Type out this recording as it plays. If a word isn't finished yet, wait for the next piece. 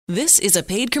This is a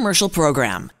paid commercial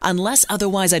program. Unless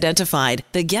otherwise identified,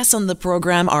 the guests on the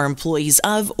program are employees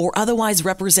of or otherwise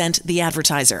represent the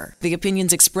advertiser. The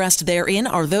opinions expressed therein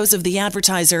are those of the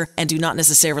advertiser and do not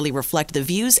necessarily reflect the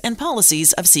views and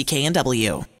policies of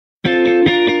CKNW.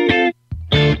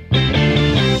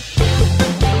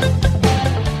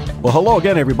 Well, hello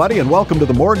again, everybody, and welcome to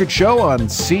The Mortgage Show on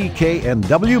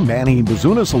CKNW. Manny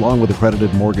Bazunas, along with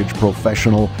accredited mortgage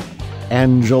professional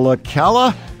Angela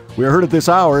Calla. We're heard at this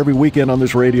hour every weekend on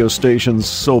this radio station.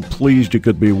 So pleased you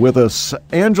could be with us.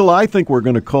 Angela, I think we're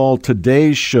going to call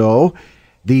today's show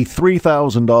the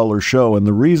 $3,000 show. And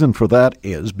the reason for that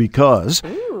is because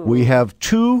we have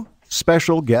two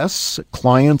special guests,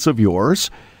 clients of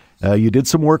yours. You did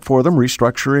some work for them,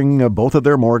 restructuring both of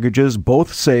their mortgages,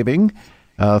 both saving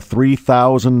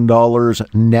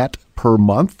 $3,000 net per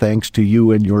month, thanks to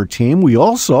you and your team. We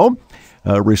also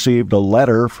received a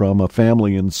letter from a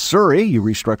family in Surrey. You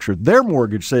restructured their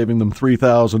mortgage, saving them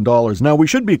 $3,000. Now, we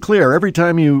should be clear, every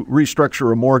time you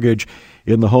restructure a mortgage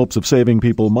in the hopes of saving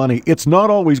people money, it's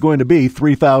not always going to be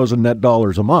 $3,000 net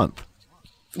dollars a month.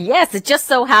 Yes, it just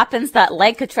so happens that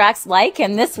like attracts like,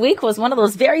 and this week was one of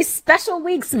those very special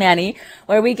weeks, Manny,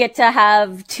 where we get to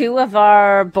have two of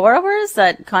our borrowers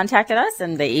that contacted us,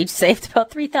 and they each saved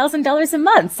about $3,000 a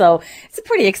month. So it's a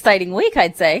pretty exciting week,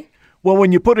 I'd say. Well,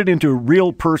 when you put it into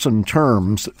real person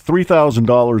terms,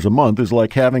 $3,000 a month is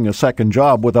like having a second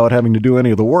job without having to do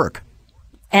any of the work.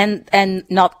 And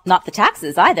not the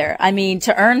taxes either. I mean,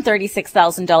 to earn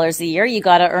 $36,000 a year, you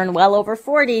got to earn well over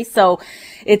 40. So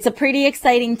it's a pretty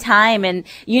exciting time. And,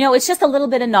 you know, it's just a little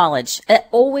bit of knowledge. It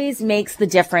always makes the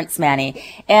difference, Manny.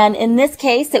 And in this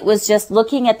case, it was just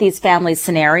looking at these family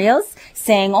scenarios,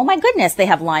 saying, oh my goodness, they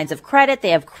have lines of credit, they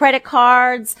have credit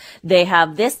cards, they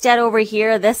have this debt over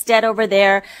here, this debt over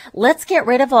there. Let's get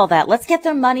rid of all that. Let's get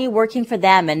their money working for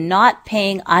them and not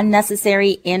paying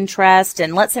unnecessary interest,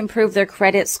 and let's improve their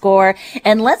credit score,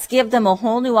 and let's give them a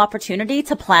whole new opportunity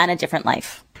to plan a different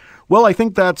life. Well, I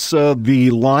think that's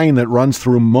the line that runs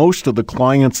through most of the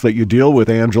clients that you deal with,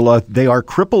 Angela. They are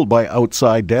crippled by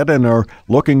outside debt and are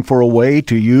looking for a way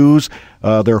to use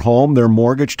their home, their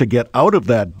mortgage, to get out of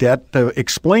that debt.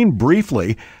 Explain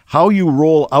briefly how you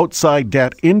roll outside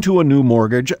debt into a new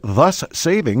mortgage, thus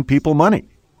saving people money.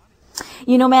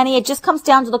 You know, Manny, it just comes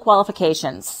down to the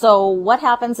qualifications. So what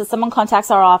happens is someone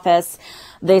contacts our office.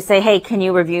 They say, hey, can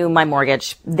you review my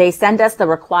mortgage? They send us the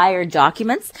required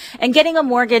documents, and getting a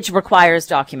mortgage requires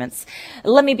documents.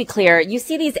 Let me be clear. You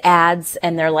see these ads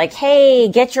and they're like, hey,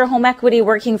 get your home equity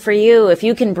working for you. If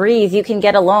you can breathe, you can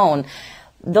get a loan.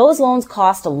 Those loans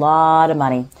cost a lot of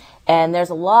money. And there's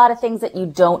a lot of things that you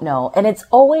don't know. And it's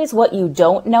always what you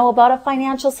don't know about a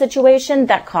financial situation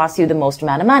that costs you the most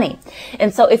amount of money.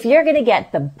 And so if you're going to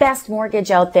get the best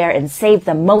mortgage out there and save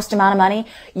the most amount of money,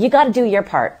 you got to do your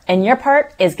part. And your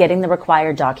part is getting the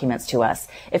required documents to us.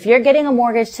 If you're getting a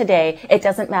mortgage today, it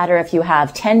doesn't matter if you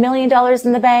have $10 million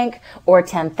in the bank or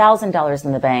 $10,000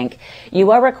 in the bank.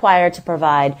 You are required to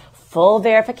provide full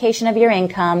verification of your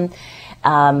income,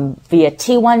 via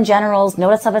T1 generals,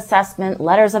 notice of assessment,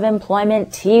 letters of employment,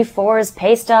 T4s,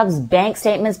 pay stubs, bank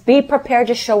statements. Be prepared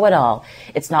to show it all.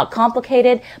 It's not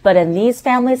complicated, but in these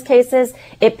families' cases,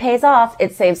 it pays off.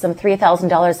 It saves them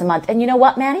 $3,000 a month. And you know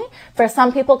what, Manny? For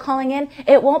some people calling in,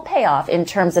 it won't pay off in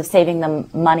terms of saving them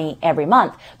money every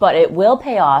month, but it will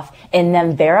pay off in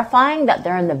them verifying that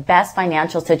they're in the best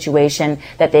financial situation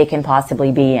that they can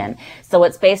possibly be in. So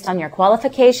it's based on your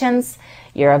qualifications,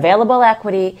 your available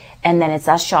equity, and then it's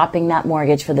us shopping that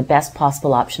mortgage for the best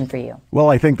possible option for you. Well,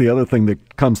 I think the other thing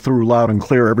that comes through loud and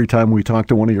clear every time we talk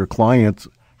to one of your clients,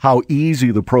 how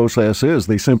easy the process is.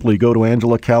 They simply go to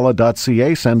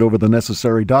angelacalla.ca, send over the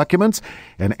necessary documents,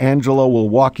 and Angela will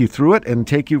walk you through it and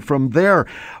take you from there.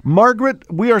 Margaret,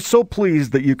 we are so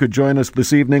pleased that you could join us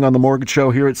this evening on The Mortgage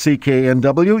Show here at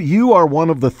CKNW. You are one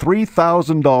of the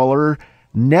 $3,000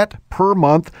 net per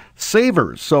month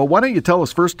savers. So why don't you tell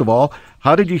us, first of all,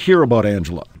 how did you hear about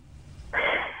Angela?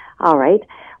 All right.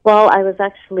 Well, I was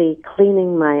actually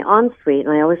cleaning my ensuite, and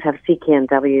I always have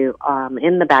CKNW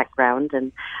in the background,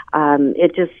 and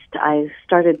I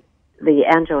started, the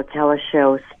Angela Calla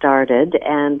show started,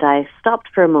 and I stopped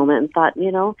for a moment and thought,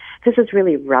 you know, this is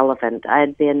really relevant. I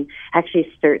had been actually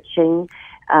searching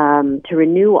to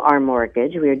renew our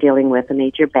mortgage. We were dealing with a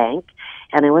major bank,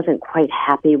 and I wasn't quite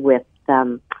happy with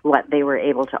what they were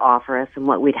able to offer us and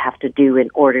what we'd have to do in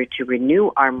order to renew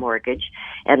our mortgage,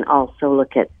 and also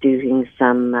look at doing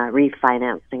some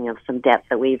refinancing of some debt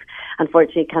that we've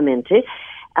unfortunately come into.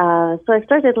 So I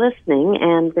started listening,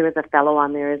 and there was a fellow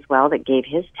on there as well that gave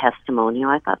his testimonial.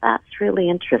 I thought, that's really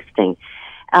interesting.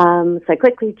 So I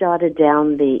quickly jotted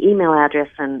down the email address,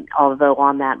 and although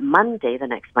on that Monday, the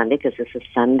next Monday, because this is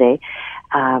Sunday,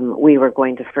 we were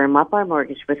going to firm up our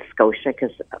mortgage with Scotia,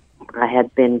 because I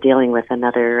had been dealing with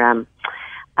another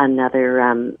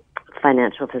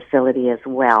financial facility as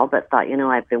well, but thought,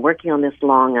 I've been working on this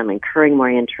long, I'm incurring more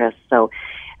interest, so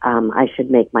I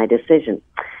should make my decision.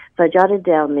 So I jotted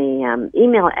down the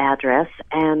email address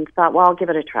and thought, well, I'll give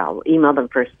it a try. I'll email them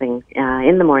first thing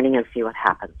in the morning and see what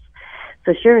happens.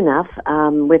 So sure enough,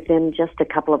 within just a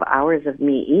couple of hours of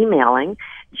me emailing,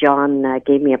 John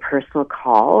gave me a personal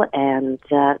call and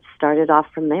started off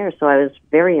from there. So I was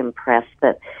very impressed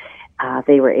that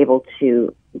they were able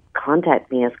to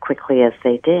contact me as quickly as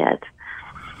they did.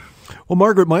 Well,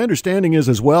 Margaret, my understanding is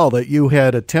as well that you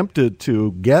had attempted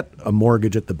to get a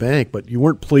mortgage at the bank, but you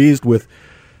weren't pleased with,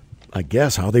 I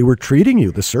guess, how they were treating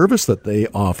you, the service that they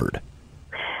offered.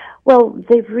 Well,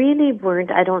 they really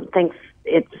weren't. I don't think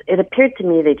it appeared to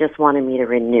me they just wanted me to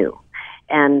renew.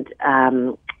 And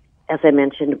as I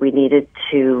mentioned, we needed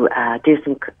to do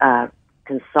some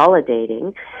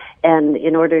consolidating. And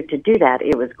in order to do that,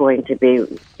 it was going to be,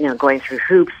 going through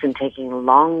hoops and taking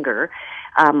longer.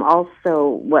 Also,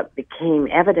 what became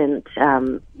evident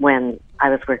when I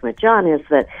was working with John is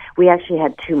that we actually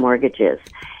had two mortgages,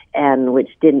 and which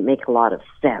didn't make a lot of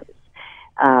sense,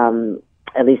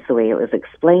 at least the way it was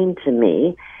explained to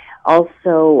me.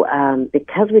 Also,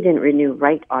 because we didn't renew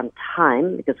right on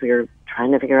time, because we were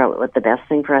trying to figure out what the best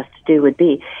thing for us to do would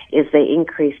be, is they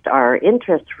increased our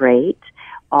interest rate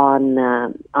on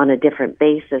a different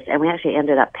basis, and we actually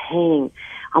ended up paying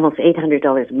almost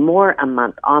 $800 more a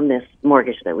month on this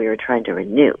mortgage that we were trying to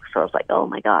renew. So I was like, oh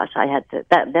my gosh, I had to.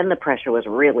 Then the pressure was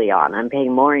really on. I'm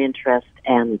paying more interest,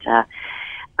 and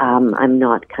I'm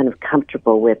not kind of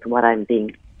comfortable with what I'm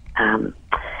being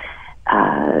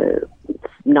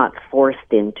not forced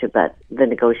into, but the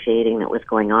negotiating that was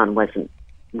going on wasn't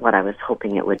what I was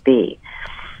hoping it would be.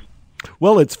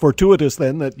 Well, it's fortuitous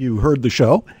then that you heard the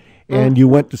show and you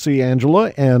went to see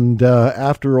Angela, and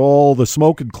after all the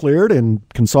smoke had cleared and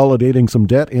consolidating some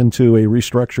debt into a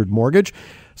restructured mortgage,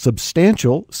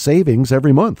 substantial savings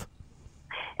every month.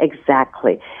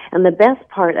 Exactly. And the best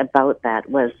part about that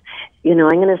was, I'm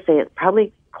going to say it's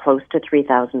probably close to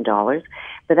 $3,000,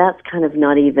 but that's kind of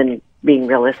not even being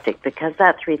realistic, because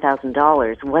that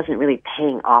 $3,000 wasn't really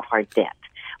paying off our debt.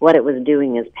 What it was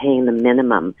doing is paying the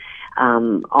minimum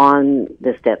on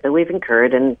this debt that we've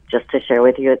incurred. And just to share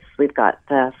with you, we've got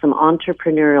some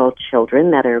entrepreneurial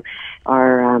children that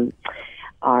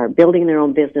are building their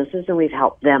own businesses, and we've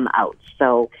helped them out.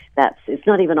 So it's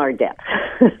not even our debt.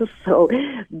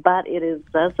 But it is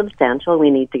substantial. We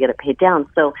need to get it paid down.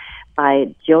 So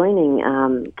by joining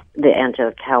the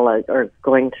Angela Calla, or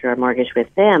going through our mortgage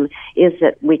with them, is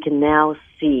that we can now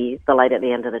see the light at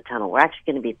the end of the tunnel. We're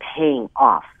actually going to be paying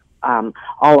off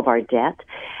all of our debt.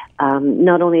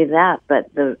 Not only that, but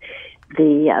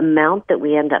the amount that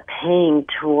we end up paying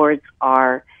towards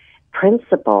our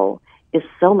principal is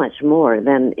so much more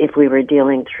than if we were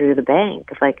dealing through the bank.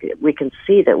 Like, we can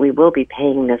see that we will be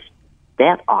paying this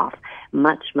debt off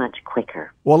much, much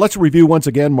quicker. Well, let's review once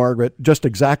again, Margaret, just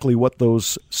exactly what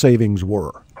those savings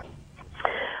were.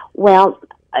 Well,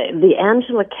 the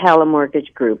Angela Calla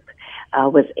Mortgage Group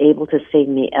was able to save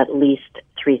me at least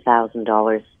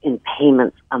 $3,000 in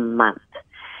payments a month.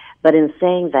 But in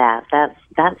saying that,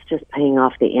 that's just paying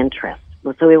off the interest.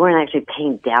 So we weren't actually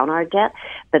paying down our debt,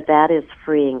 but that is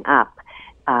freeing up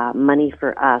money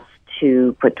for us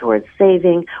to put towards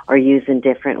saving or use in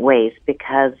different ways,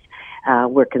 because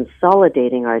we're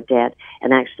consolidating our debt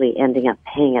and actually ending up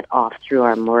paying it off through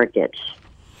our mortgage.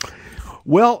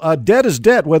 Well, debt is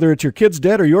debt, whether it's your kid's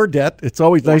debt or your debt. It's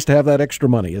always nice to have that extra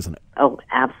money, isn't it? Oh,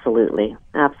 absolutely.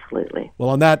 Absolutely. Well,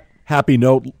 on that happy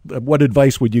note, what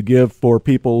advice would you give for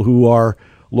people who are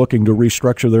looking to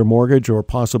restructure their mortgage, or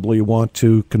possibly want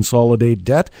to consolidate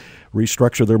debt,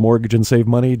 restructure their mortgage and save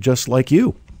money just like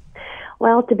you?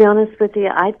 Well, to be honest with you,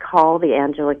 I'd call the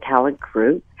Angela Calla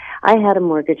Group. I had a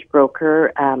mortgage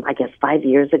broker, I guess 5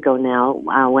 years ago now,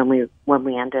 when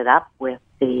we ended up with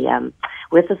the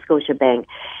Scotia Bank,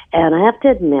 and I have to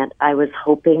admit, I was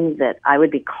hoping that I would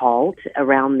be called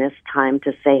around this time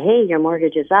to say, "Hey, your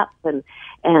mortgage is up, and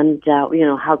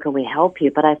how can we help you?"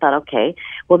 But I thought, okay,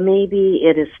 well, maybe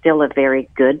it is still a very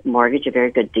good mortgage, a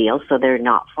very good deal, so they're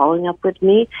not following up with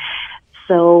me.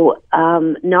 So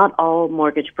not all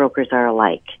mortgage brokers are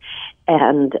alike,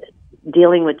 and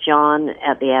dealing with John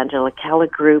at the Angela Calla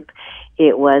Group,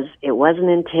 it wasn't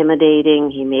intimidating.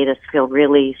 He made us feel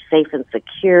really safe and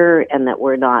secure, and that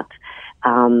we're not,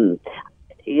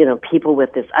 people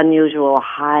with this unusual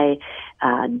high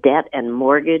debt and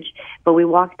mortgage. But we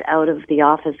walked out of the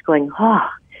office going, "Oh,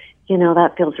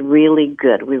 that feels really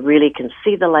good. We really can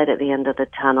see the light at the end of the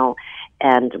tunnel,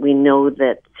 and we know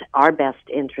that our best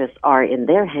interests are in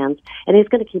their hands, and he's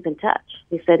going to keep in touch.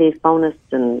 He said he'd phone us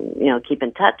and, keep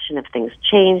in touch, and if things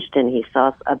changed and he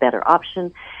saw a better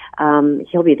option,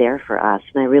 he'll be there for us,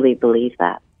 and I really believe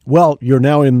that. Well, you're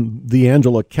now in the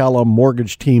Angela Calla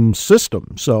mortgage team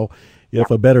system, so if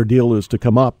a better deal is to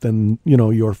come up, then,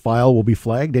 your file will be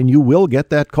flagged, and you will get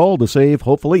that call to save,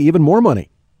 hopefully, even more money.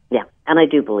 Yeah, and I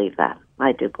do believe that.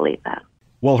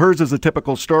 Well, hers is a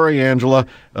typical story, Angela.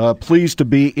 Pleased to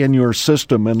be in your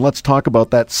system. And let's talk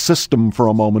about that system for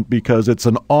a moment, because it's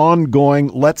an ongoing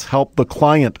let's help the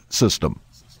client system.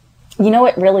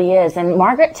 It really is. And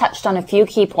Margaret touched on a few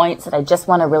key points that I just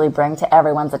want to really bring to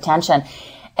everyone's attention.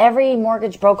 Every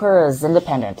mortgage broker is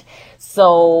independent.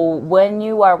 So when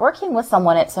you are working with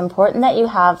someone, it's important that you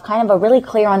have kind of a really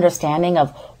clear understanding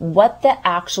of what the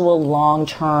actual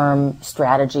long-term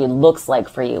strategy looks like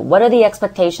for you. What are the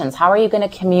expectations? How are you going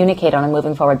to communicate on a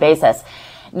moving forward basis?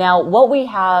 Now, what we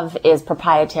have is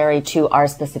proprietary to our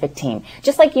specific team.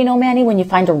 Just like, Manny, when you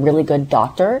find a really good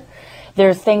doctor,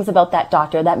 there's things about that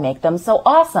doctor that make them so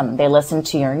awesome. They listen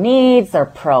to your needs, they're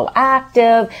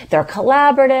proactive, they're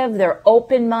collaborative, they're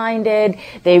open-minded,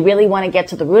 they really want to get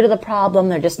to the root of the problem,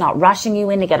 they're just not rushing you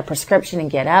in to get a prescription and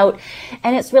get out.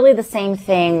 And it's really the same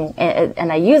thing,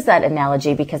 and I use that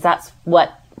analogy because that's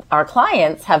what our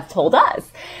clients have told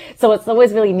us. So it's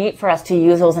always really neat for us to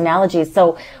use those analogies.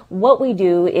 So what we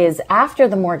do is after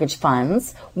the mortgage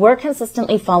funds, we're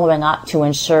consistently following up to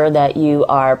ensure that you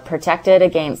are protected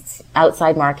against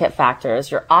outside market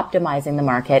factors, you're optimizing the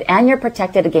market, and you're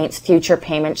protected against future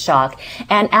payment shock.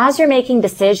 And as you're making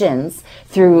decisions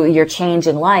through your change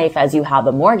in life as you have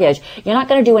a mortgage, you're not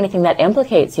going to do anything that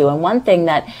implicates you. And one thing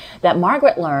that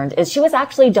Margaret learned is she was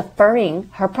actually deferring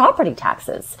her property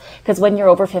taxes, because when you're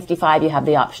over 55, you have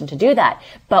the option to do that.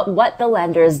 But what the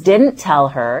lenders didn't tell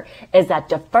her is that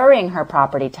deferring her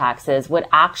property taxes would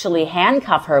actually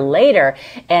handcuff her later.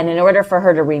 And in order for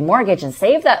her to remortgage and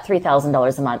save that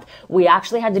 $3,000 a month, we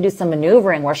actually had to do some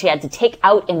maneuvering where she had to take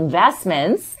out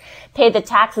investments, pay the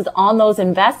taxes on those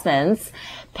investments,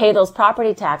 pay those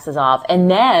property taxes off, and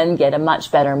then get a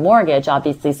much better mortgage,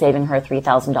 obviously saving her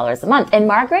 $3,000 a month. And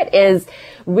Margaret is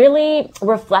really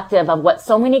reflective of what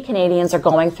so many Canadians are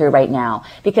going through right now,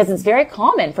 because it's very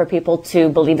common for people to,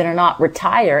 believe it or not,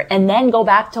 retire and then go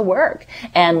back to work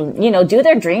and, do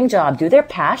their dream job, do their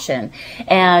passion.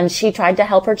 And she tried to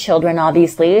help her children,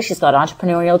 obviously. She's got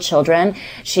entrepreneurial children.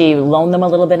 She loaned them a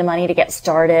little bit of money to get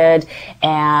started.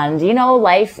 And,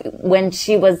 life, when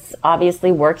she was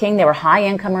obviously working, they were high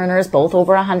income earners, both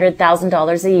over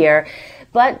 $100,000 a year.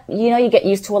 But, you get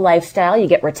used to a lifestyle, you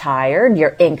get retired,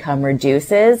 your income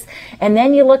reduces, and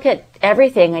then you look at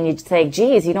everything and you say,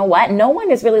 geez, you know what? No one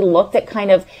has really looked at kind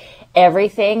of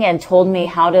everything and told me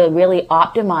how to really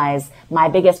optimize my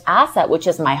biggest asset, which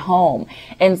is my home.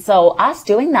 And so us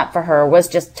doing that for her was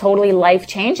just totally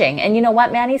life-changing. And you know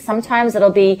what, Manny? Sometimes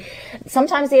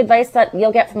the advice that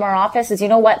you'll get from our office is,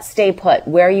 stay put.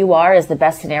 Where you are is the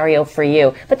best scenario for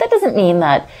you. But that doesn't mean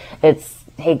that it's,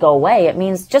 hey, go away. It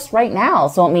means just right now.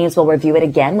 So it means we'll review it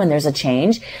again when there's a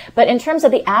change. But in terms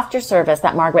of the after service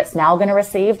that Margaret's now going to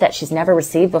receive that she's never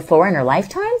received before in her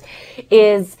lifetime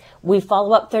is we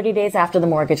follow up 30 days after the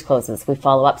mortgage closes. We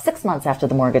follow up 6 months after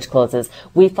the mortgage closes.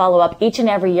 We follow up each and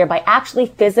every year by actually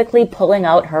physically pulling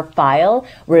out her file,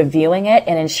 reviewing it,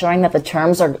 and ensuring that the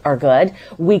terms are good.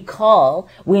 We call,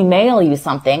 we mail you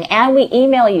something, and we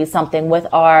email you something with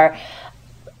our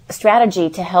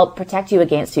strategy to help protect you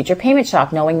against future payment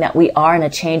shock, knowing that we are in a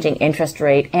changing interest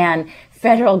rate and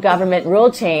federal government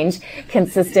rule change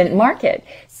consistent market.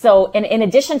 So in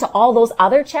addition to all those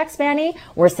other checks, Manny,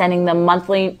 we're sending them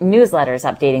monthly newsletters,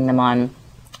 updating them on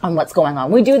what's going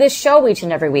on. We do this show each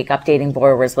and every week, updating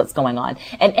borrowers what's going on.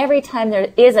 And every time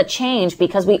there is a change,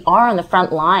 because we are on the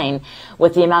front line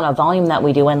with the amount of volume that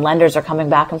we do, and lenders are coming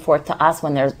back and forth to us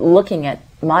when they're looking at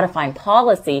modifying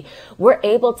policy, we're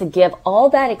able to give all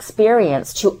that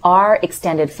experience to our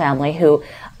extended family who,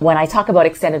 when I talk about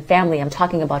extended family, I'm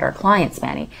talking about our clients,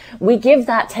 Manny. We give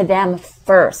that to them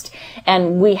first.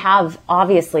 And we have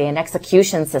obviously an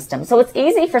execution system. So it's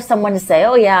easy for someone to say,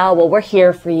 oh yeah, well, we're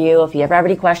here for you. If you ever have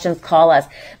any questions, call us.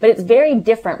 But it's very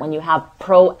different when you have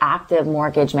proactive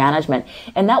mortgage management.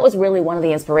 And that was really one of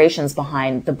the inspirations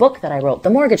behind the book that I wrote,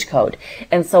 The Mortgage Code.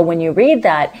 And so when you read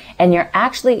that and you're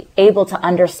actually able to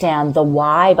understand the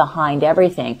why behind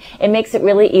everything, it makes it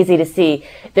really easy to see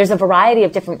there's a variety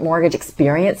of different mortgage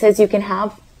experiences you can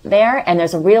have there. And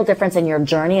there's a real difference in your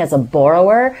journey as a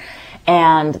borrower.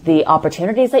 and the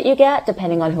opportunities that you get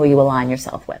depending on who you align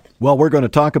yourself with. Well, we're going to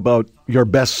talk about your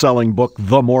best-selling book,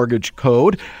 The Mortgage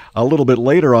Code, a little bit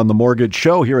later on The Mortgage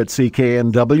Show here at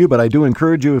CKNW, but I do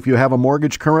encourage you, if you have a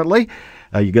mortgage currently,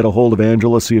 you get a hold of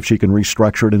Angela, see if she can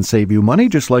restructure it and save you money,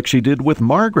 just like she did with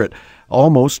Margaret.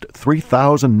 Almost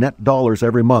 $3,000 net dollars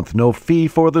every month. No fee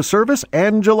for the service.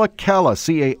 Angela Calla,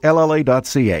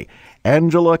 CALLA.ca.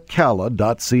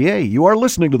 AngelaCalla.ca. You are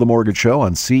listening to The Mortgage Show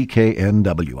on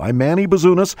CKNW. I'm Manny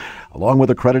Bazunas, along with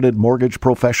accredited mortgage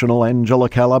professional Angela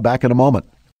Calla. Back in a moment.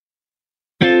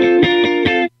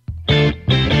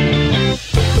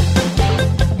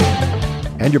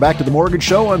 And you're back to The Mortgage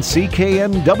Show on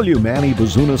CKNW. Manny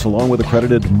Bazunas, along with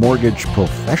accredited mortgage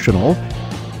professional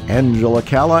Angela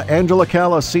Calla. Angela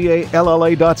Calla,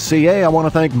 CALLA.ca. I want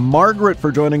to thank Margaret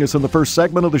for joining us in the first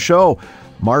segment of the show.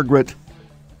 Margaret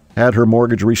had her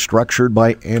mortgage restructured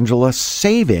by Angela,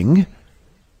 saving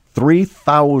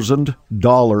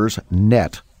 $3,000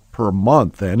 net per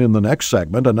month. And in the next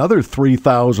segment, another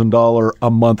 $3,000 a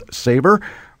month saver.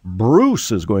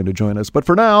 Bruce is going to join us. But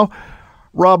for now,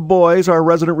 Rob Boies, our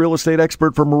resident real estate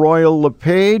expert from Royal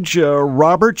LePage.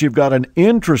 Robert, you've got an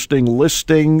interesting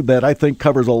listing that I think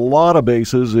covers a lot of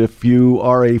bases. If you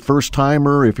are a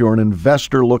first-timer, if you're an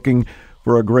investor looking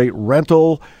for a great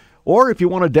rental, or if you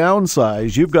want to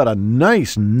downsize, you've got a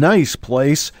nice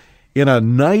place in a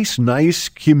nice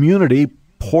community,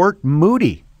 Port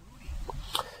Moody.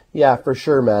 Yeah, for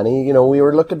sure, Manny. You know, we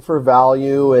were looking for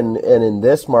value, and in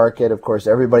this market, of course,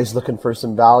 everybody's looking for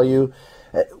some value.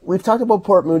 We've talked about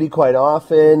Port Moody quite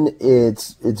often.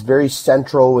 It's very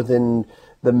central within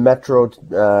the Metro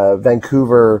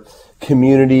Vancouver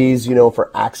communities, you know, for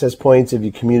access points if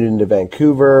you commute into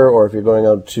Vancouver or if you're going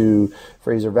out to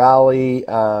Fraser Valley.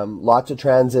 Lots of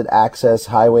transit access,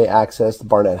 highway access. The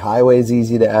Barnett Highway is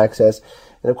easy to access.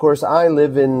 And of course, I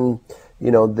live in,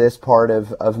 you know, this part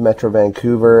of Metro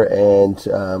Vancouver, and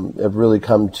have really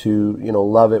come to, you know,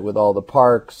 love it with all the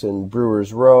parks and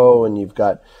Brewers Row, and you've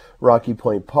got Rocky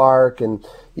Point Park, and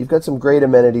you've got some great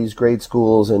amenities, great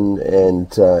schools, and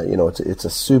you know, it's a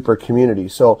super community.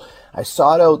 So I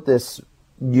sought out this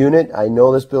unit. I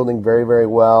know this building very, very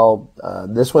well.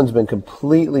 This one's been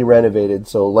completely renovated.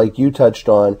 So like you touched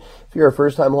on, if you're a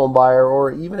first-time home buyer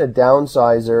or even a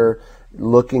downsizer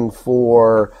looking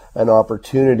for an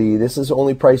opportunity, this is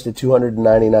only priced at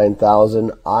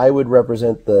 $299,000. I would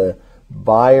represent the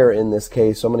buyer in this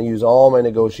case, so I'm going to use all my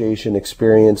negotiation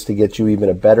experience to get you even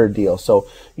a better deal. So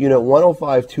unit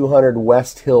 105 200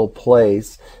 West Hill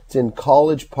Place, it's in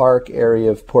College Park area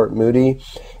of Port Moody,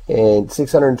 and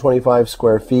 625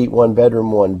 square feet, 1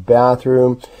 bedroom, 1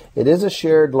 bathroom. It is a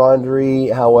shared laundry.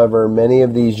 However, many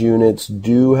of these units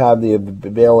do have the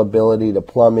availability to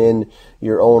plumb in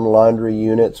your own laundry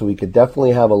unit, so we could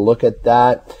definitely have a look at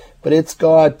that. But it's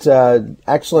got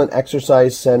excellent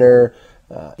exercise center,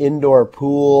 indoor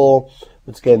pool.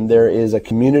 Once again, there is a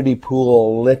community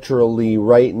pool literally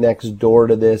right next door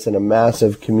to this, and a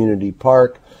massive community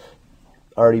park.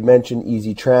 Already mentioned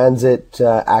easy transit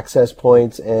access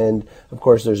points, and of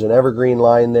course there's an Evergreen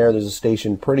line there. There's a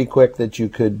station pretty quick that you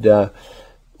could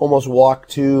almost walk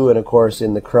to, and of course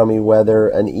in the crummy weather,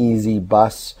 an easy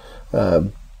bus,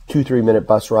 2-3 minute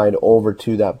bus ride over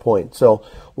to that point. So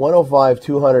 105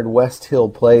 200 West Hill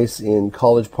Place in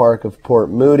College Park of Port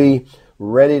Moody,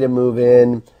 ready to move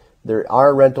in. There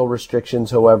are rental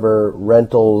restrictions, however,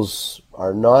 rentals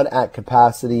are not at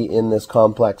capacity in this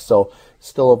complex, so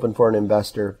still open for an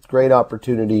investor. Great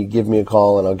opportunity. Give me a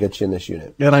call and I'll get you in this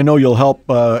unit. And I know you'll help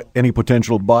any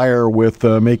potential buyer with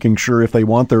making sure if they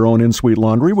want their own in-suite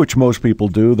laundry, which most people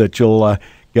do, that you'll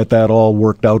get that all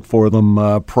worked out for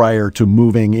them prior to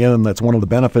moving in. That's one of the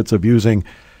benefits of using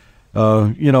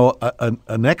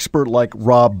an expert like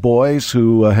Rob Boies,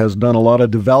 who has done a lot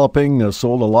of developing,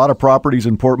 sold a lot of properties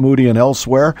in Port Moody and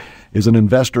elsewhere, is an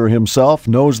investor himself,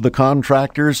 knows the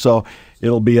contractors, so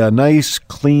it'll be a nice,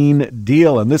 clean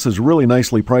deal. And this is really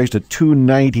nicely priced at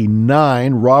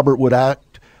 $299,000. Robert would act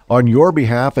on your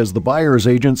behalf as the buyer's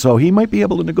agent, so he might be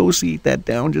able to negotiate that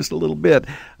down just a little bit.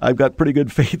 I've got pretty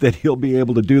good faith that he'll be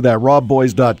able to do that.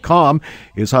 RobBoies.com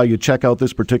is how you check out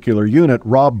this particular unit.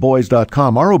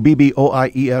 RobBoies.com,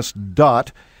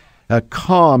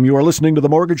 ROBBOIES.com. You are listening to The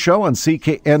Mortgage Show on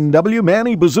CKNW.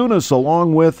 Manny Bazunas,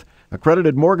 along with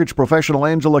accredited mortgage professional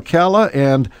Angela Calla,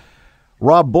 and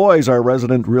Rob Boies, our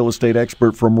resident real estate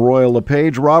expert from Royal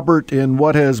LePage. Robert, in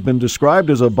what has been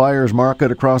described as a buyer's market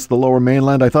across the Lower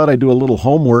Mainland, I thought I'd do a little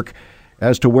homework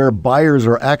as to where buyers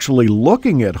are actually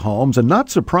looking at homes. And not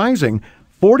surprising,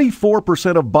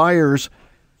 44% of buyers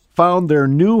found their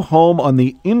new home on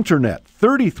the internet.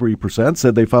 33%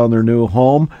 said they found their new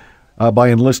home by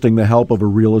enlisting the help of a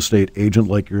real estate agent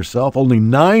like yourself. Only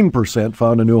 9%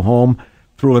 found a new home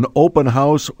through an open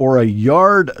house or a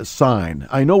yard sign.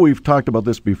 I know we've talked about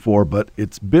this before, but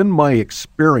it's been my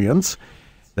experience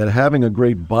that having a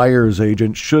great buyer's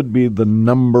agent should be the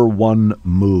number one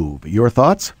move. Your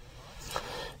thoughts?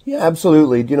 Yeah,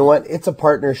 absolutely. You know what? It's a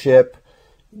partnership.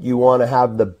 You want to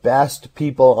have the best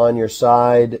people on your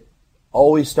side.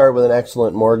 Always start with an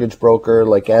excellent mortgage broker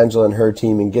like Angela and her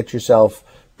team and get yourself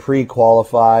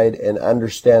pre-qualified and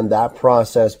understand that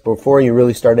process before you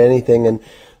really start anything. And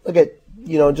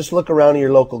just look around at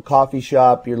your local coffee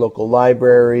shop, your local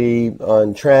library,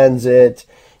 on transit,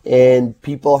 and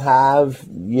people have,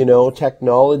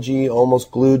 technology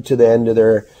almost glued to the end of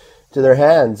their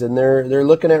hands, and they're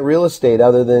looking at real estate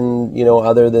other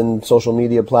than social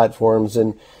media platforms,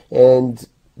 and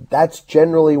that's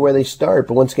generally where they start.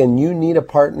 But once again, you need a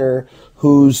partner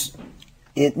who's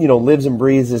lives and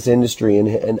breathes this industry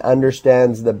and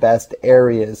understands the best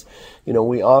areas.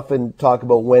 We often talk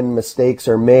about when mistakes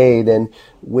are made, and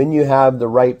when you have the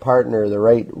right partner, the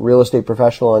right real estate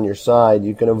professional on your side,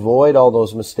 you can avoid all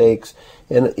those mistakes.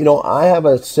 And, I have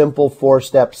a simple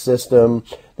 4-step system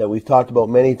that we've talked about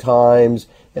many times,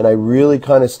 and I really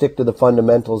kind of stick to the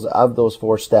fundamentals of those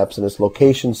 4 steps, and it's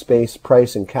location, space,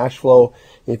 price, and cash flow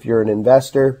if you're an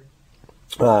investor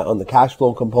on the cash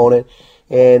flow component.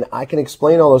 And I can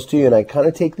explain all those to you, and I kind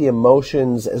of take the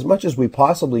emotions as much as we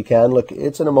possibly can. Look,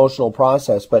 it's an emotional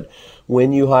process, but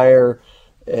when you hire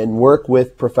and work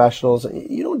with professionals,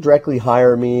 you don't directly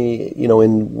hire me,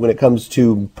 when it comes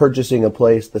to purchasing a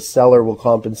place, the seller will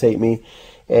compensate me.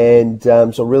 And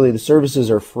so really the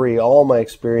services are free. All my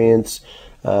experience,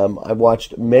 I've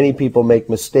watched many people make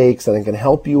mistakes, and I can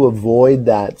help you avoid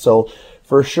that. So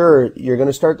for sure, you're going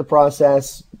to start the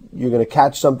process. You're going to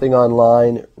catch something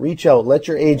online, reach out, let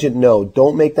your agent know.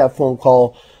 Don't make that phone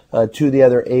call to the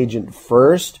other agent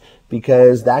first,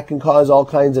 because that can cause all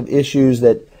kinds of issues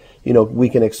that, we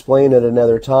can explain at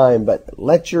another time. But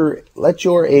let your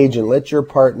agent, let your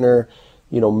partner,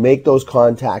 make those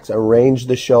contacts, arrange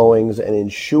the showings, and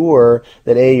ensure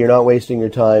that A, you're not wasting your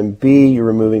time, B, you're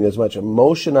removing as much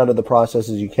emotion out of the process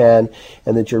as you can,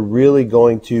 and that you're really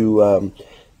going to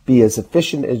be as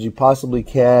efficient as you possibly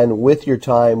can with your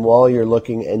time while you're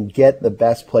looking and get the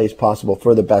best place possible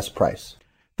for the best price.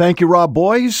 Thank you, Rob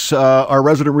Boies, our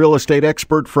resident real estate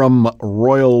expert from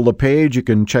Royal LePage. You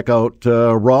can check out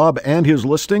Rob and his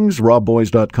listings,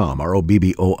 robboies.com,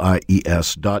 ROBBOIES.com.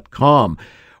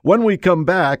 When we come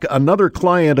back, another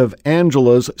client of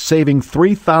Angela's saving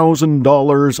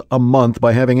 $3,000 a month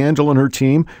by having Angela and her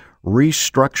team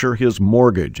restructure his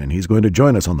mortgage. And he's going to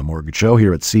join us on The Mortgage Show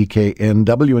here at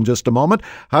CKNW in just a moment.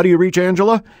 How do you reach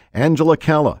Angela? Angela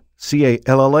Calla,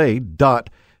 CALLA.ca.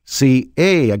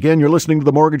 Again, you're listening to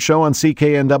The Mortgage Show on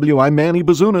CKNW. I'm Manny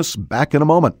Bazunas. Back in a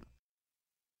moment.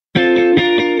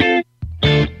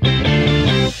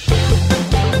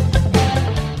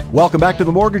 Welcome back to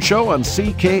The Mortgage Show on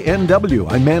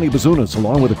CKNW. I'm Manny Bazunas,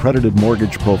 along with accredited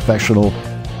mortgage professional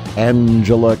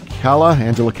Angela Calla,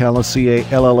 CALLA.ca.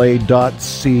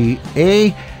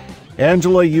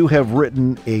 Angela, you have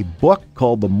written a book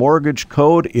called The Mortgage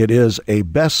Code. It is a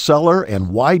bestseller, and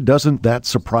why doesn't that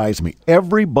surprise me?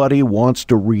 Everybody wants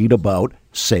to read about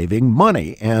saving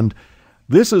money, and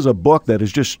this is a book that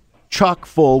is just chock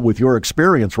full with your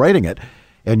experience writing it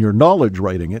and your knowledge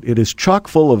writing it. It is chock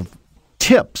full of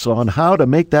tips on how to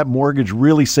make that mortgage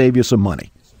really save you some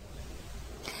money.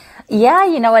 Yeah,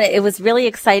 it was really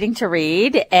exciting to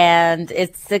read, and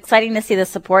it's exciting to see the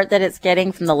support that it's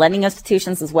getting from the lending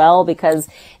institutions as well, because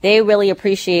they really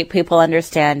appreciate people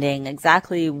understanding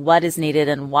exactly what is needed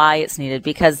and why it's needed,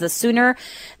 because the sooner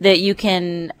that you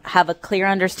can have a clear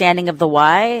understanding of the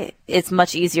why, it's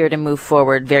much easier to move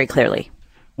forward very clearly.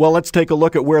 Well, let's take a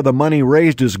look at where the money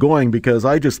raised is going, because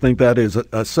I just think that is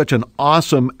such an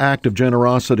awesome act of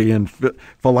generosity and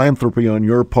philanthropy on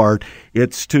your part.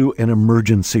 It's to an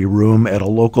emergency room at a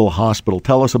local hospital.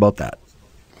 Tell us about that.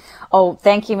 Oh,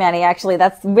 thank you, Manny. Actually,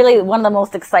 that's really one of the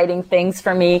most exciting things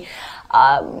for me.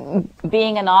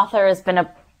 Being an author has been a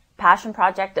passion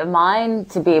project of mine,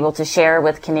 to be able to share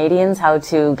with Canadians how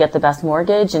to get the best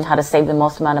mortgage and how to save the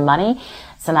most amount of money.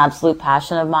 It's an absolute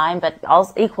passion of mine, but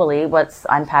also equally what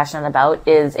I'm passionate about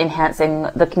is enhancing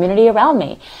the community around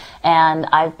me. And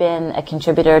I've been a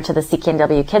contributor to the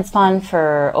CKNW Kids Fund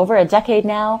for over a decade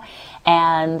now.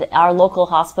 And our local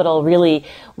hospital really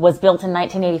was built in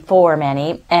 1984,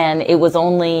 Manny, and it was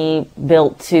only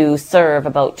built to serve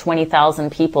about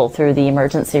 20,000 people through the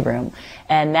emergency room.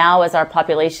 And now as our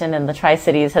population in the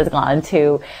Tri-Cities has gone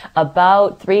to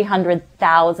about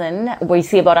 300,000, we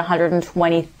see about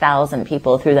 120,000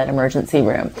 people through that emergency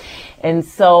room. And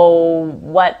so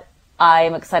what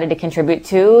I'm excited to contribute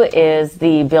to is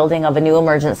the building of a new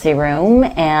emergency room.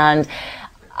 And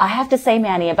I have to say,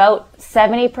 Manny, about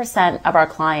 70% of our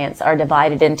clients are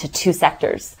divided into two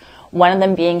sectors, one of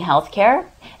them being healthcare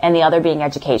and the other being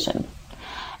education.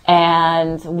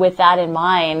 And with that in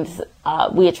mind,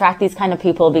 we attract these kind of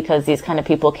people because these kind of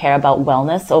people care about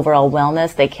wellness, overall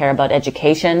wellness. They care about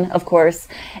education, of course,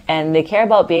 and they care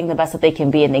about being the best that they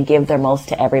can be, and they give their most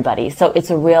to everybody. So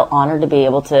it's a real honor to be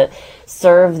able to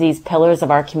serve these pillars of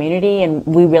our community, and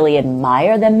we really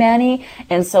admire them, Manny.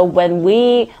 And so when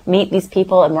we meet these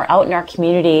people and we're out in our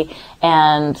community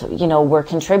and, you know, we're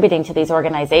contributing to these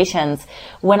organizations,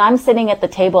 when I'm sitting at the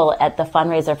table at the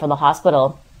fundraiser for the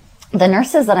hospital, the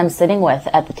nurses that I'm sitting with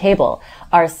at the table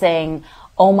are saying,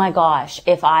 oh my gosh,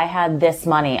 if I had this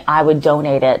money, I would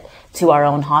donate it to our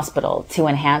own hospital to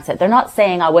enhance it. They're not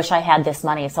saying, I wish I had this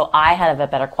money so I have a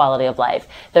better quality of life.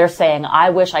 They're saying, I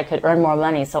wish I could earn more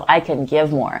money so I can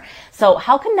give more. So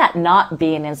how can that not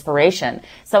be an inspiration?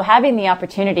 So having the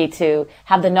opportunity to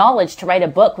have the knowledge to write a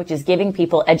book, which is giving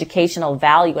people educational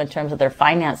value in terms of their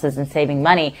finances and saving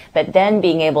money, but then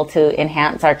being able to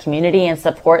enhance our community and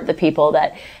support the people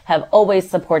that have always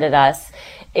supported us,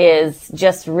 is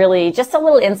just really just a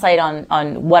little insight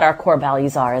on what our core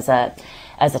values are as a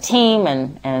team,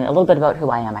 and a little bit about who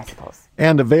I am, I suppose.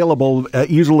 And available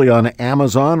easily on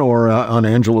Amazon or on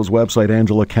Angela's website,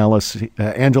 Angela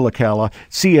Calla,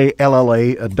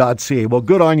 CALLA.ca. Well,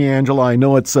 good on you, Angela. I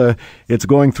know it's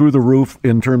going through the roof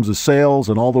in terms of sales,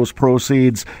 and all those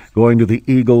proceeds going to the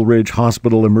Eagle Ridge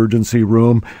Hospital Emergency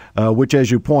Room, which,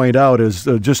 as you point out, is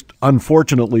just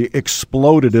unfortunately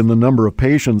exploded in the number of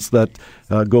patients that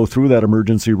go through that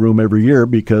emergency room every year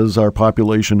because our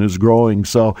population is growing.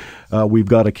 So we've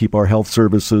got to keep our health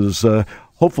services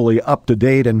hopefully up to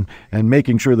date and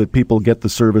making sure that people get the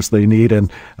service they need.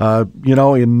 And,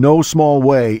 in no small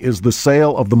way is the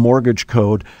sale of the mortgage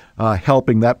code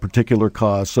helping that particular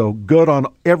cause. So good on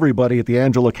everybody at the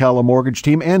Angela Calla Mortgage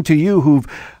Team, and to you who've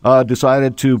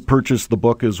decided to purchase the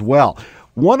book as well.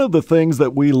 One of the things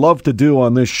that we love to do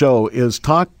on this show is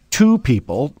talk to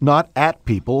people, not at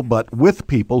people, but with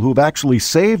people who've actually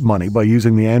saved money by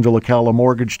using the Angela Calla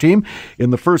Mortgage Team. In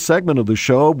the first segment of the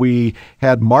show, we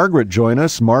had Margaret join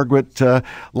us. Margaret,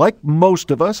 like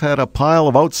most of us, had a pile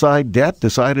of outside debt,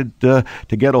 decided to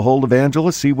get a hold of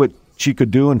Angela, see what she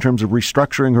could do in terms of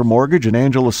restructuring her mortgage, and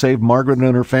Angela saved Margaret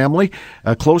and her family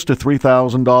close to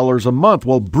 $3,000 a month.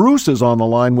 Well, Bruce is on the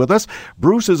line with us.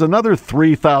 Bruce is another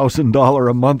 $3,000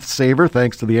 a month saver,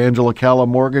 thanks to the Angela Calla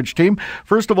Mortgage Team.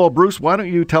 First of all, Bruce, why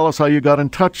don't you tell us how you got in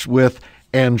touch with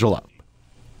Angela?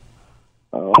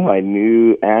 I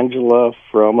knew Angela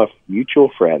from a mutual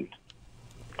friend.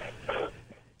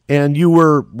 And you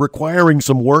were requiring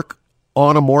some work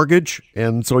on a mortgage,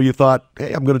 and so you thought,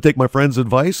 hey, I'm going to take my friend's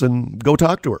advice and go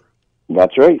talk to her.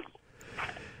 That's right.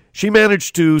 She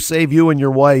managed to save you and your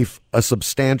wife a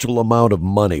substantial amount of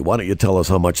money. Why don't you tell us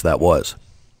how much that was?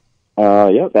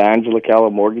 The Angela Calla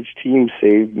Mortgage Team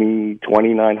saved me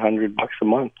 $2,900 a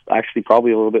month. Actually,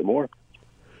 probably a little bit more.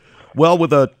 Well,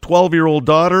 with a 12-year-old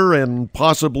daughter and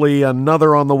possibly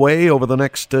another on the way over the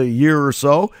next year or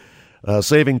so,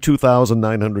 saving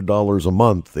 $2,900 a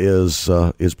month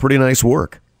is pretty nice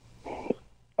work.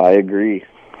 I agree.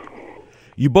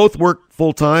 You both work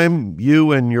full-time,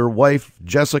 you and your wife,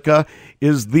 Jessica.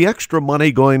 Is the extra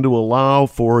money going to allow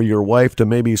for your wife to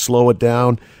maybe slow it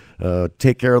down,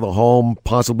 take care of the home,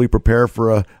 possibly prepare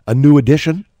for a new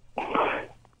addition?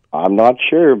 I'm not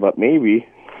sure, but maybe.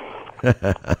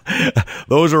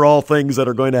 Those are all things that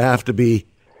are going to have to be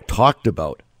talked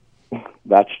about.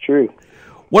 That's true.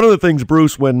 One of the things,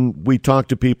 Bruce, when we talk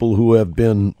to people who have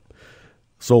been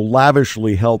so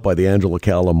lavishly helped by the Angela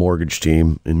Calla Mortgage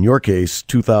Team, in your case,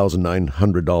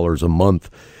 $2,900 a month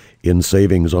in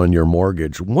savings on your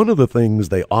mortgage, one of the things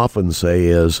they often say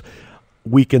is,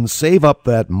 we can save up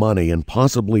that money and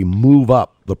possibly move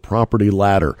up the property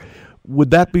ladder.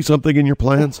 Would that be something in your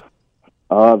plans?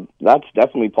 That's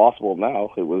definitely possible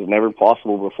now. It was never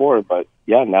possible before, but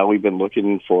yeah, now we've been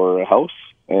looking for a house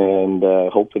and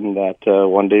hoping that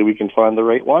one day we can find the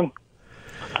right one.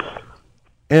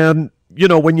 And,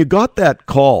 when you got that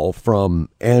call from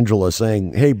Angela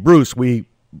saying, hey, Bruce, we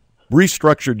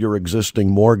restructured your existing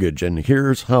mortgage and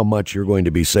here's how much you're going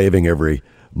to be saving every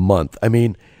month. I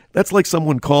mean, that's like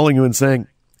someone calling you and saying,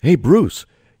 hey, Bruce,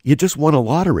 you just won a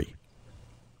lottery.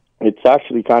 It's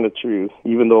actually kind of true,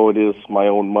 even though it is my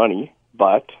own money,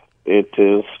 but it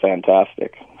is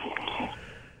fantastic.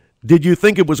 Did you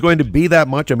think it was going to be that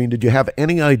much? I mean, did you have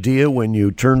any idea when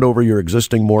you turned over your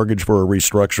existing mortgage for a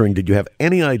restructuring, did you have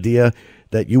any idea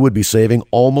that you would be saving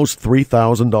almost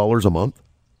 $3,000 a month?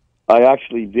 I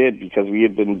actually did, because we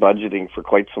had been budgeting for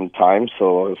quite some time,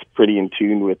 so I was pretty in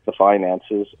tune with the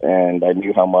finances, and I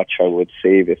knew how much I would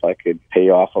save if I could pay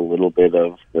off a little bit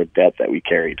of the debt that we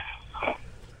carried.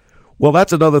 Well,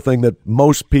 that's another thing that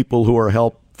most people who are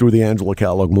helped through the Angela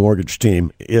Calla mortgage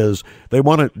team is they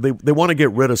want to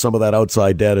get rid of some of that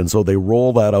outside debt, and so they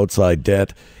roll that outside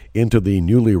debt into the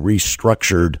newly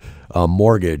restructured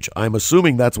mortgage. I'm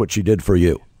assuming that's what she did for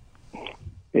you.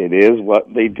 It is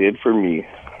what they did for me.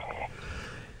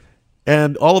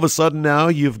 And all of a sudden now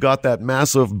you've got that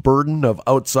massive burden of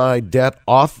outside debt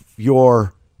off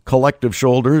your collective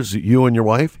shoulders, you and your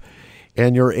wife,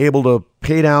 and you're able to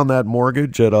pay down that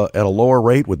mortgage at a lower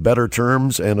rate with better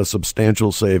terms and a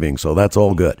substantial saving. So that's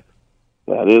all good.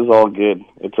 That is all good.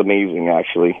 It's amazing,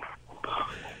 actually.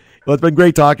 Well, it's been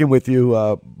great talking with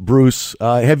you, Bruce.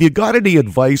 Have you got any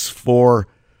advice for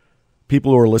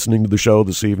people who are listening to the show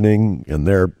this evening and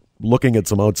they're looking at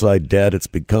some outside debt? It's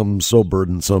become so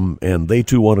burdensome and they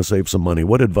too want to save some money.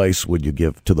 What advice would you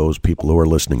give to those people who are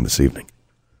listening this evening?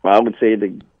 I would say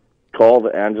to call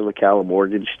the Angela Calla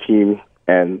mortgage team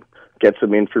and get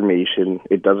some information.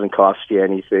 It doesn't cost you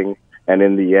anything, and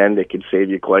in the end, it could save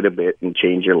you quite a bit and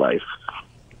change your life.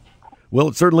 Well,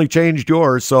 it certainly changed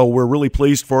yours, so we're really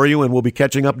pleased for you, and we'll be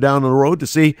catching up down the road to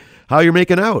see how you're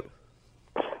making out.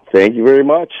 Thank you very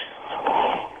much.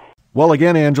 Well,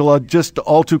 again, Angela, just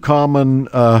all too common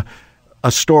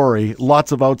a story.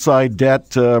 Lots of outside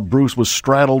debt. Bruce was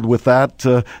straddled with that,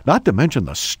 not to mention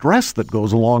the stress that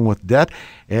goes along with debt.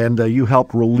 And you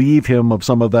helped relieve him of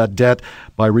some of that debt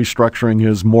by restructuring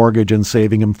his mortgage and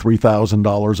saving him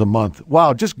 $3,000 a month.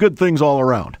 Wow, just good things all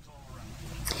around.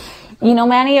 You know,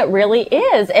 Manny, it really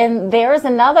is. And there's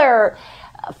another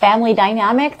family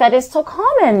dynamic that is so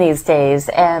common these days.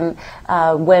 And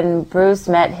when Bruce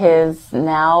met his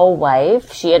now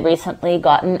wife, she had recently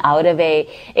gotten out of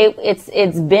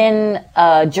it's been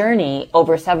a journey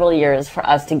over several years for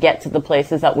us to get to the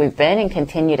places that we've been and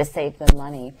continue to save them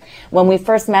money. When we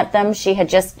first met them, she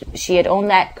had owned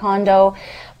that condo.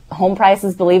 Home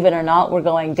prices, believe it or not, were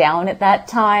going down at that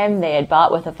time. They had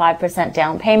bought with a 5%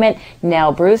 down payment.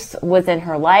 Now Bruce was in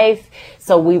her life.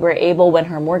 So we were able, when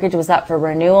her mortgage was up for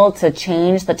renewal, to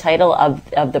change the title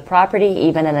of the property,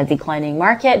 even in a declining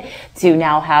market, to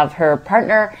now have her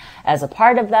partner as a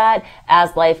part of that.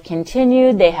 As life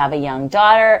continued, they have a young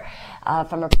daughter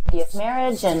from a previous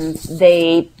marriage, and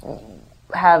they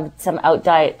have some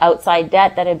outside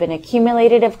debt that had been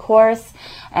accumulated, of course.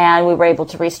 And we were able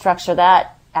to restructure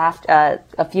that after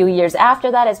a few years after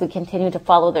that, as we continue to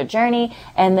follow their journey,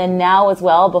 and then now as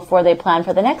well, before they plan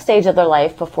for the next stage of their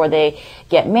life, before they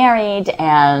get married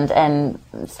and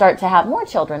start to have more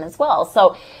children as well.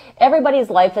 So everybody's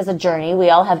life is a journey. We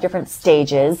all have different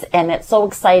stages, and it's so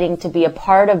exciting to be a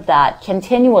part of that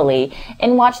continually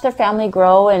and watch their family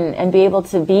grow and be able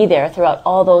to be there throughout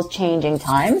all those changing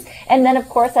times. And then, of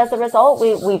course, as a result,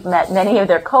 we've met many of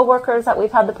their coworkers that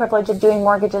we've had the privilege of doing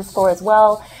mortgages for as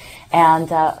well. And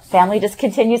family just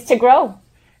continues to grow.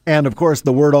 And, of course,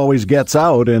 the word always gets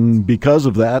out, and because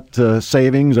of that,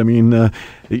 savings, I mean,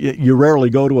 you rarely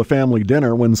go to a family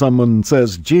dinner when someone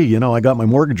says, gee, you know, I got my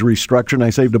mortgage restructured and I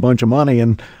saved a bunch of money,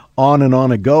 and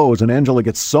on it goes. And Angela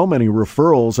gets so many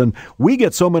referrals, and we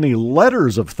get so many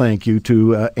letters of thank you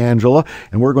to Angela,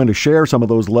 and we're going to share some of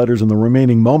those letters in the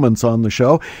remaining moments on the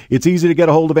show. It's easy to get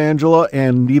a hold of Angela,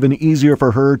 and even easier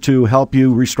for her to help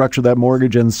you restructure that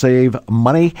mortgage and save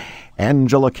money.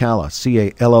 Angela Calla,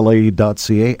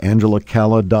 CALLA.ca,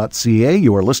 AngelaCalla.ca.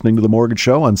 You are listening to The Mortgage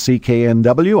Show on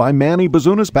CKNW. I'm Manny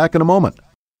Bazunas. Back in a moment.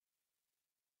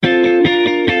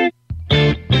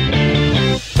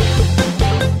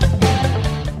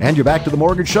 And you're back to The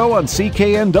Mortgage Show on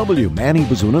CKNW. Manny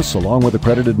Bazunas, along with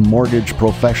accredited mortgage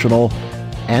professional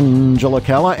Angela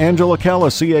Calla. Angela Calla,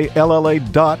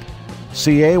 CALLA.ca.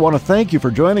 I want to thank you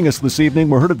for joining us this evening.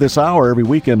 We're heard at this hour every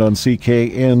weekend on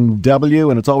CKNW,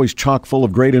 and it's always chock full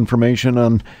of great information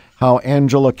on how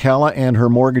Angela Calla and her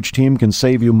mortgage team can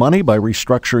save you money by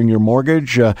restructuring your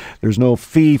mortgage. There's no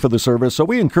fee for the service, so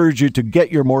we encourage you to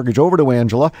get your mortgage over to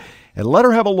Angela and let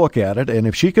her have a look at it. And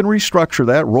if she can restructure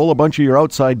that, roll a bunch of your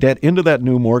outside debt into that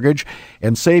new mortgage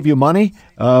and save you money,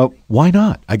 why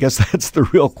not? I guess that's the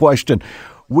real question.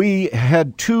 We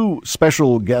had two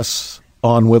special guests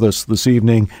on with us this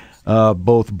evening.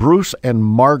 Both Bruce and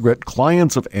Margaret,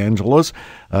 clients of Angela's,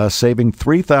 saving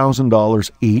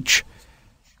 $3,000 each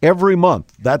every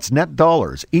month. That's net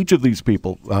dollars. Each of these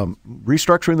people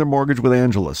restructuring their mortgage with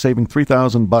Angela, saving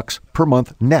 $3,000 per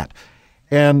month net.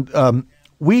 And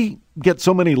we get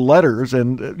so many letters,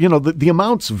 and the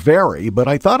amounts vary, but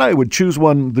I thought I would choose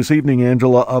one this evening,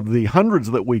 Angela, of the hundreds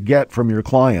that we get from your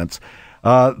clients.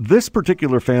 This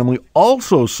particular family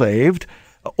also saved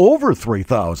over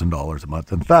 $3,000 a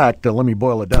month. In fact, let me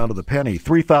boil it down to the penny,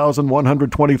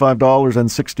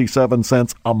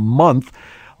 $3,125.67 a month.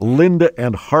 Linda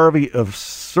and Harvey of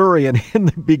Surrey. And in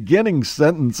the beginning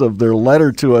sentence of their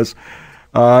letter to us,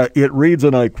 it reads,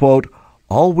 and I quote,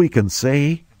 "All we can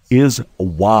say is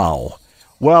wow."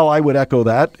 Well, I would echo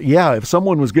that. Yeah, if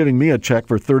someone was giving me a check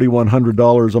for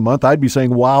 $3,100 a month, I'd be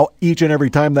saying wow each and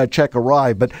every time that check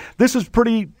arrived. But this is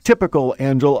pretty typical,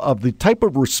 Angela, of the type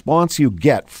of response you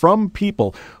get from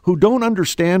people who don't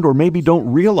understand or maybe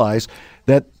don't realize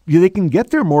that they can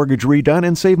get their mortgage redone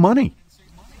and save money.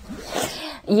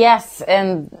 Yes,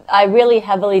 and I really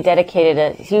heavily dedicated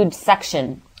a huge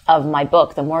section of my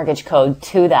book, The Mortgage Code,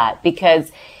 to that,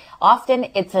 because often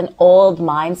it's an old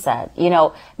mindset.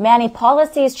 Manny,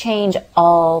 policies change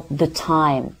all the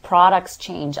time. Products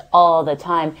change all the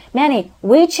time. Manny,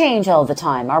 we change all the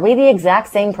time. Are we the exact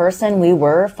same person we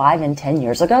were 5 and 10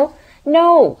 years ago?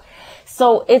 No.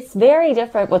 So it's very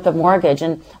different with the mortgage.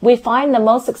 And we find the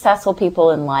most successful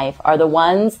people in life are the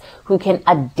ones who can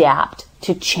adapt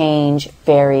to change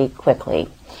very quickly.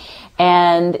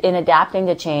 And in adapting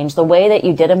to change, the way that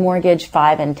you did a mortgage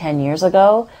 5 and 10 years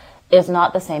ago is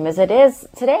not the same as it is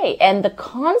today. And the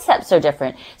concepts are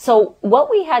different. So what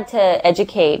we had to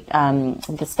educate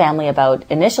this family about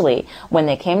initially when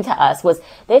they came to us was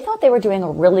they thought they were doing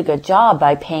a really good job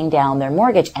by paying down their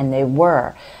mortgage, and they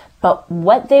were. But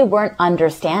what they weren't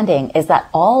understanding is that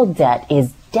all debt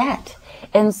is debt.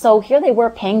 And so here they were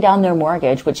paying down their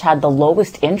mortgage, which had the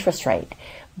lowest interest rate.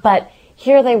 But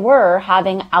here they were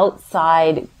having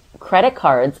outside credit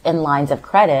cards and lines of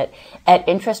credit at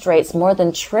interest rates more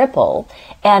than triple.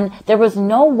 And there was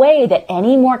no way that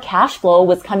any more cash flow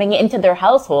was coming into their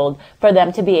household for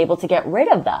them to be able to get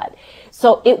rid of that.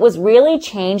 So it was really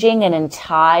changing an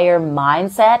entire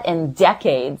mindset and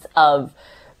decades of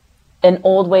an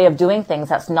old way of doing things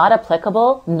that's not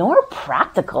applicable nor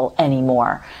practical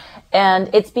anymore. And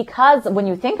it's because when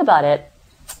you think about it,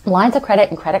 lines of credit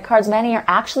and credit cards, Manny, are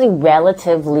actually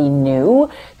relatively new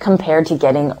compared to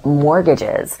getting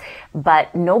mortgages.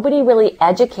 But nobody really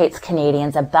educates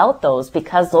Canadians about those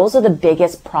because those are the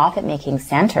biggest profit-making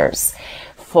centers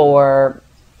for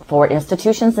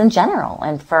institutions in general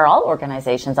and for all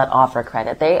organizations that offer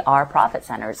credit. They are profit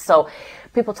centers. So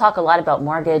people talk a lot about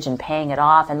mortgage and paying it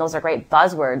off, and those are great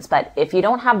buzzwords. But if you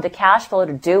don't have the cash flow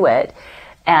to do it,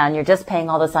 and you're just paying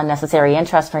all this unnecessary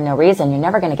interest for no reason, you're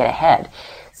never going to get ahead.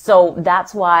 So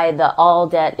that's why the all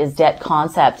debt is debt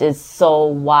concept is so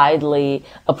widely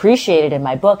appreciated in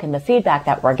my book and the feedback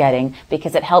that we're getting,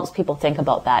 because it helps people think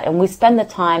about that. And we spend the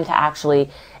time to actually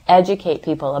educate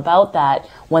people about that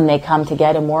when they come to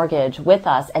get a mortgage with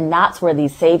us. And that's where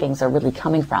these savings are really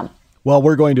coming from. Well,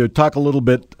 we're going to talk a little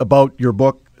bit about your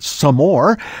book some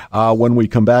more when we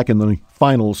come back in the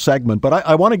final segment. But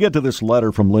I want to get to this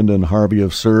letter from Linda and Harvey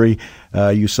of Surrey.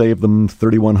 You saved them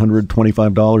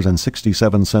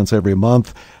 $3,125.67 every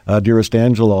month. Dearest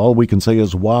Angela, all we can say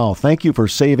is, wow, thank you for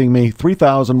saving me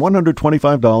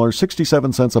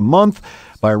 $3,125.67 a month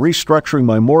by restructuring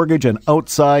my mortgage and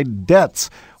outside debts.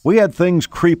 We had things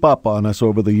creep up on us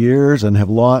over the years and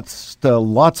have lots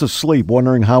of sleep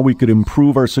wondering how we could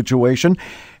improve our situation.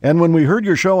 And when we heard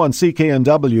your show on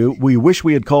CKNW, we wish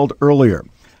we had called earlier.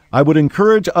 I would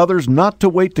encourage others not to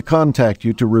wait to contact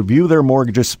you to review their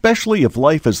mortgage, especially if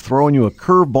life has thrown you a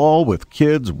curveball with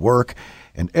kids, work,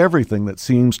 and everything that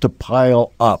seems to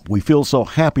pile up. We feel so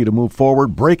happy to move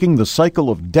forward, breaking the cycle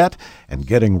of debt and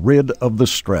getting rid of the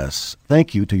stress.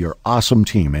 Thank you to your awesome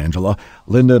team, Angela,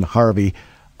 Linda, and Harvey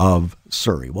of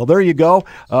Surrey. Well, there you go.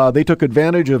 They took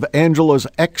advantage of Angela's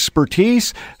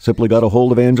expertise. Simply got a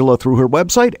hold of Angela through her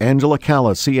website,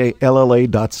 AngelaCalla,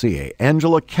 CALLA.ca,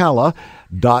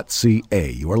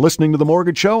 AngelaCalla.ca. You are listening to The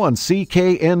Mortgage Show on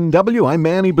CKNW. I'm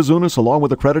Manny Bazunas, along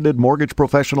with accredited mortgage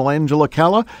professional Angela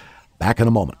Calla. Back in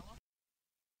a moment.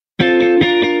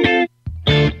 And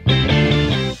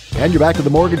you're back to The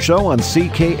Mortgage Show on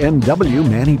CKNW.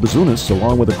 Manny Bazunas,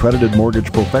 along with accredited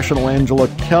mortgage professional Angela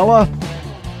Calla.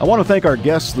 I want to thank our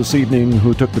guests this evening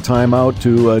who took the time out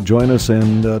to join us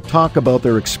and talk about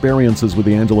their experiences with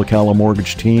the Angela Calla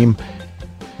mortgage team,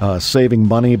 saving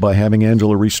money by having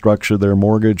Angela restructure their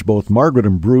mortgage. Both Margaret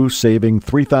and Bruce saving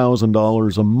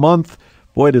 $3,000 a month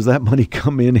Boy, does that money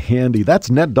come in handy. That's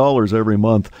net dollars every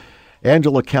month.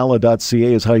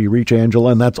 AngelaCalla.ca is how you reach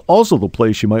Angela, and that's also the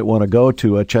place you might want to go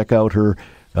to check out her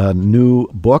new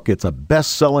book. It's a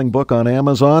best-selling book on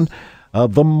Amazon,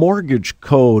 The Mortgage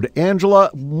Code. Angela,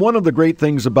 one of the great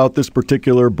things about this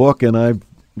particular book, and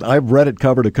I've read it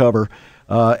cover to cover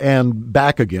and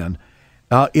back again,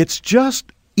 it's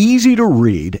just easy to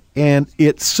read, and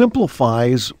it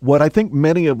simplifies what I think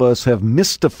many of us have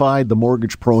mystified the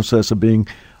mortgage process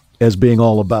as being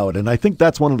all about. And I think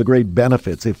that's one of the great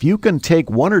benefits. If you can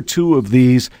take one or two of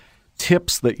these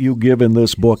tips that you give in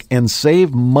this book and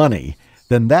save money,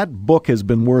 then that book has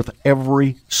been worth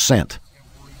every cent.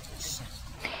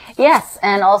 Yes,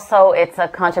 and also it's a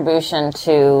contribution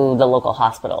to the local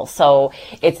hospital. So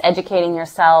it's educating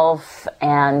yourself,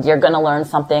 and you're going to learn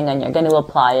something, and you're going to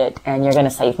apply it, and you're going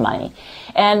to save money.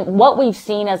 And what we've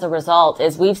seen as a result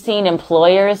is we've seen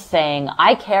employers saying,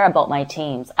 I care about my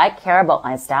teams. I care about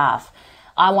my staff.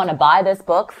 I want to buy this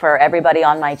book for everybody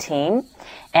on my team.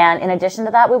 And in addition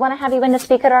to that, we want to have you in to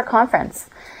speak at our conference.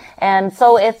 And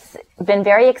so it's been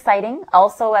very exciting.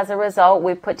 Also, as a result,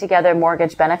 we've put together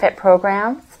mortgage benefit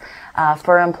programs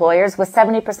for employers, with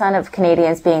 70% of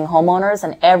Canadians being homeowners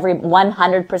and every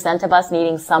 100% of us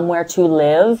needing somewhere to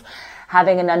live,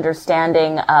 having an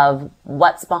understanding of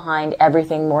what's behind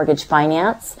everything mortgage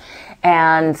finance.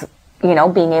 And, you know,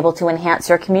 being able to enhance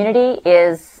your community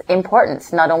is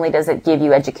important. Not only does it give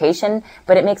you education,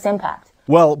 but it makes impact.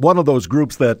 Well, one of those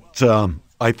groups that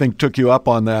I think took you up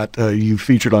on that, you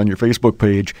featured on your Facebook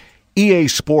page, EA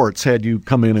Sports had you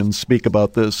come in and speak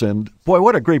about this, and boy,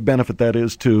 what a great benefit that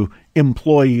is to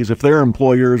employees. If their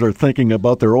employers are thinking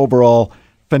about their overall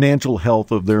financial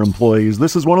health of their employees,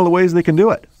 this is one of the ways they can do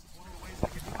it.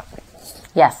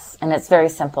 Yes, and it's very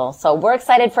simple. So we're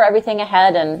excited for everything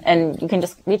ahead, and you can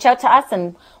just reach out to us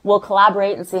and we'll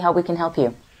collaborate and see how we can help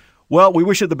you. Well, we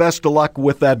wish you the best of luck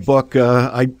with that book.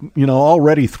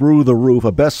 Already through the roof,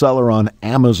 a bestseller on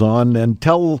Amazon. And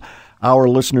tell our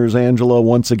listeners, Angela,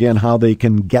 once again, how they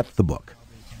can get the book.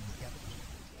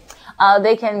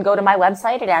 They can go to my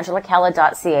website at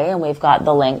angelacalla.ca, and we've got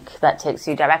the link that takes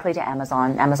you directly to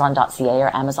Amazon, amazon.ca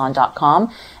or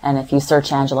amazon.com. And if you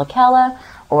search Angela Calla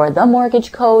or The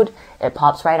Mortgage Code, it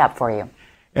pops right up for you.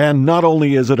 And not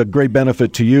only is it a great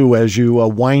benefit to you as you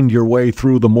wind your way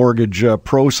through the mortgage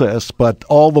process, but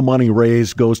all the money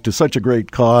raised goes to such a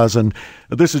great cause. And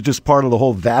this is just part of the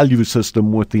whole value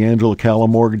system with the Angela Calla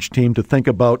Mortgage team to think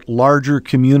about larger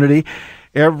community.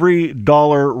 Every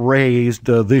dollar raised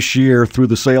this year through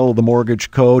the sale of the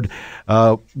Mortgage Code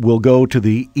will go to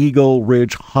the Eagle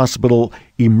Ridge Hospital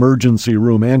Emergency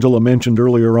Room. Angela mentioned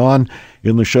earlier on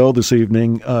in the show this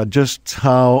evening just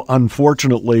how,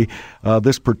 unfortunately,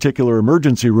 this particular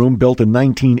emergency room, built in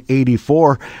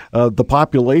 1984, the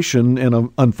population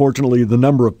and unfortunately the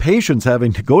number of patients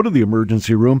having to go to the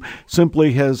emergency room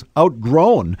simply has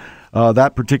outgrown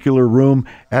that particular room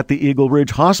at the Eagle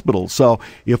Ridge Hospital. So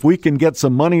if we can get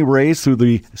some money raised through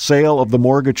the sale of the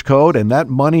Mortgage Code, and that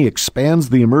money expands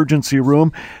the emergency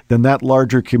room, then that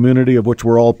larger community of which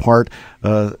we're all part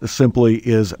simply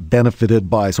is benefited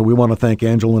by. So we want to thank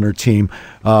Angela and her team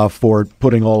for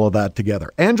putting all of that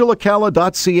together.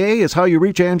 AngelaCalla.ca is how you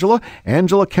reach Angela.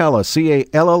 Angela Calla,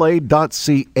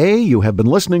 CALLA.ca. You have been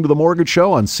listening to The Mortgage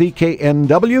Show on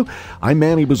CKNW. I'm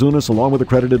Manny Bazunas, along with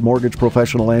accredited mortgage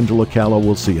professional Angela Calla.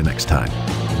 We'll see you next time.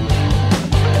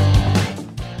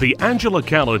 The Angela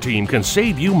Calla team can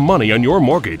save you money on your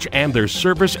mortgage, and their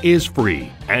service is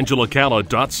free.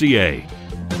 AngelaCalla.ca.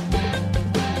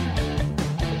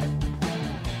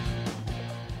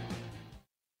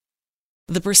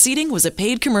 The proceeding was a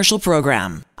paid commercial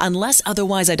program. Unless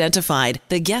otherwise identified,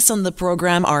 the guests on the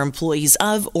program are employees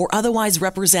of or otherwise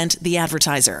represent the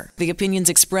advertiser. The opinions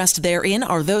expressed therein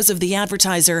are those of the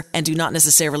advertiser and do not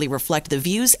necessarily reflect the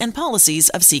views and policies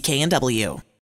of CKNW.